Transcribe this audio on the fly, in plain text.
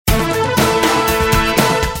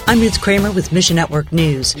I'm Ruth Kramer with Mission Network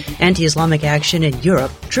News. Anti-Islamic action in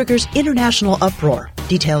Europe triggers international uproar.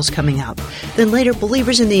 Details coming out. Then later,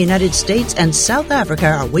 believers in the United States and South Africa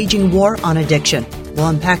are waging war on addiction. We'll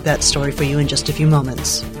unpack that story for you in just a few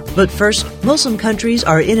moments. But first, Muslim countries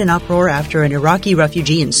are in an uproar after an Iraqi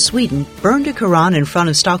refugee in Sweden burned a Quran in front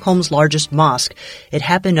of Stockholm's largest mosque. It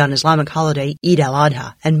happened on Islamic holiday Eid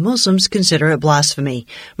al-Adha, and Muslims consider it blasphemy.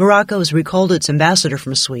 Morocco has recalled its ambassador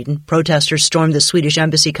from Sweden. Protesters stormed the Swedish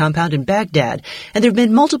embassy compound in Baghdad, and there have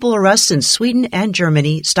been multiple arrests in Sweden and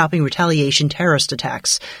Germany, stopping retaliation terrorist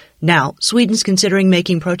attacks. Now, Sweden's considering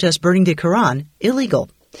making protest burning the Quran illegal.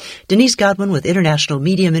 Denise Godwin with International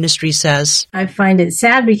Media Ministry says, I find it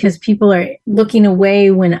sad because people are looking away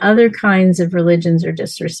when other kinds of religions are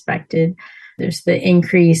disrespected. There's the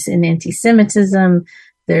increase in anti-Semitism.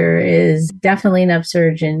 There is definitely an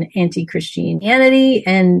upsurge in anti-Christianity.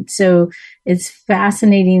 And so it's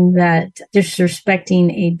fascinating that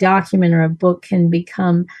disrespecting a document or a book can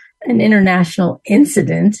become an international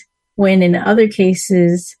incident when in other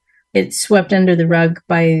cases it's swept under the rug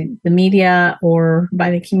by the media or by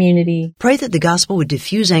the community. Pray that the gospel would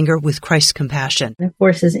diffuse anger with Christ's compassion. And of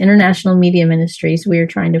course, as International Media Ministries, we are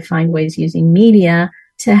trying to find ways using media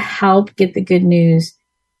to help get the good news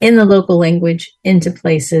in the local language into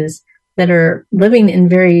places that are living in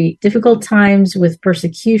very difficult times with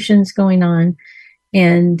persecutions going on.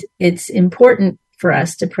 And it's important for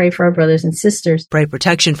us to pray for our brothers and sisters. Pray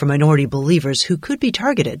protection for minority believers who could be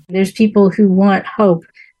targeted. There's people who want hope,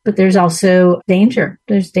 but there's also danger.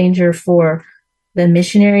 There's danger for the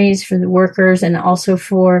missionaries, for the workers, and also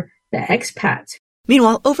for the expats.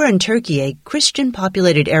 Meanwhile, over in Turkey,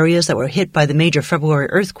 Christian-populated areas that were hit by the major February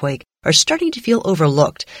earthquake are starting to feel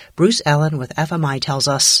overlooked. Bruce Allen with FMI tells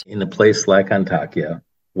us, in a place like Antakya,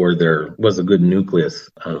 where there was a good nucleus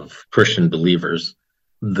of Christian believers,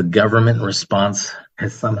 the government response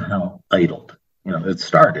has somehow idled. It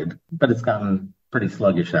started, but it's gotten pretty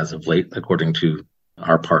sluggish as of late, according to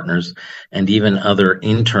our partners, and even other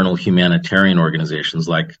internal humanitarian organizations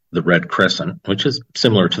like the Red Crescent, which is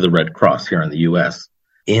similar to the Red Cross here in the U.S.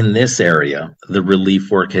 In this area, the relief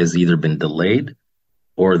work has either been delayed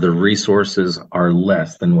or the resources are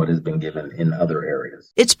less than what has been given in other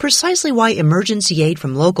areas. It's precisely why emergency aid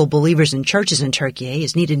from local believers and churches in Turkey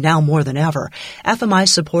is needed now more than ever.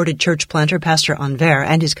 FMI-supported church planter Pastor Anver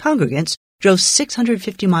and his congregants drove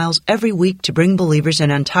 650 miles every week to bring believers in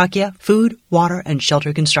Antakya food, water, and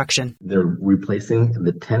shelter construction. They're replacing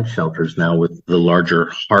the tent shelters now with the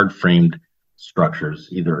larger hard-framed structures,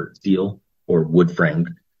 either steel or wood-framed.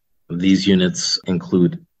 These units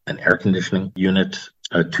include an air conditioning unit,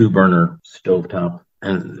 a 2-burner stovetop,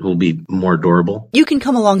 and will be more durable. You can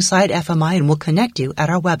come alongside FMI and we'll connect you at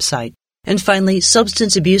our website. And finally,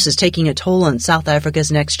 substance abuse is taking a toll on South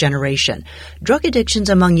Africa's next generation. Drug addictions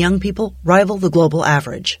among young people rival the global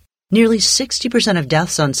average. Nearly 60% of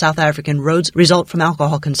deaths on South African roads result from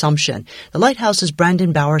alcohol consumption. The Lighthouse's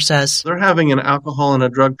Brandon Bauer says, they're having an alcohol and a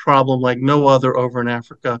drug problem like no other over in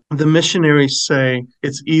Africa. The missionaries say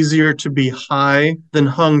it's easier to be high than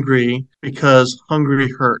hungry because hungry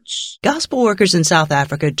hurts. Gospel workers in South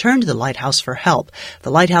Africa turn to the Lighthouse for help.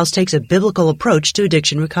 The Lighthouse takes a biblical approach to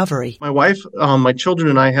addiction recovery. My wife, my children,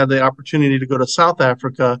 and I had the opportunity to go to South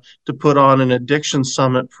Africa to put on an addiction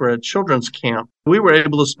summit for a children's camp. We were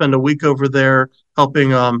able to spend a week over there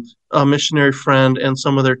helping a missionary friend and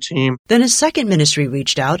some of their team. Then a second ministry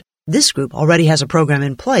reached out. This group already has a program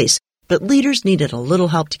in place, but leaders needed a little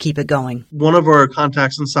help to keep it going. One of our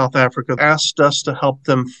contacts in South Africa asked us to help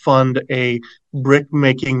them fund a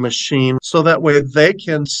brick-making machine so that way they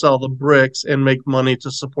can sell the bricks and make money to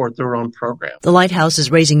support their own program. The Lighthouse is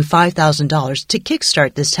raising $5,000 to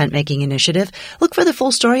kickstart this tent-making initiative. Look for the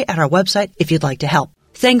full story at our website if you'd like to help.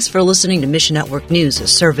 Thanks for listening to Mission Network News, a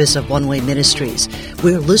service of One Way Ministries.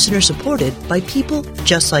 We're listener-supported by people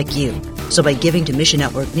just like you. So by giving to Mission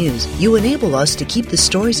Network News, you enable us to keep the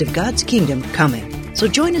stories of God's kingdom coming. So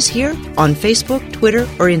join us here on Facebook, Twitter,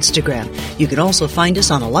 or Instagram. You can also find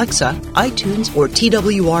us on Alexa, iTunes, or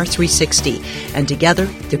TWR360. And together,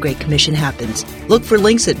 the Great Commission happens. Look for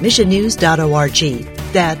links at missionnews.org.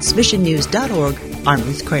 That's missionnews.org. I'm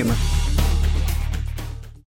Ruth Kramer.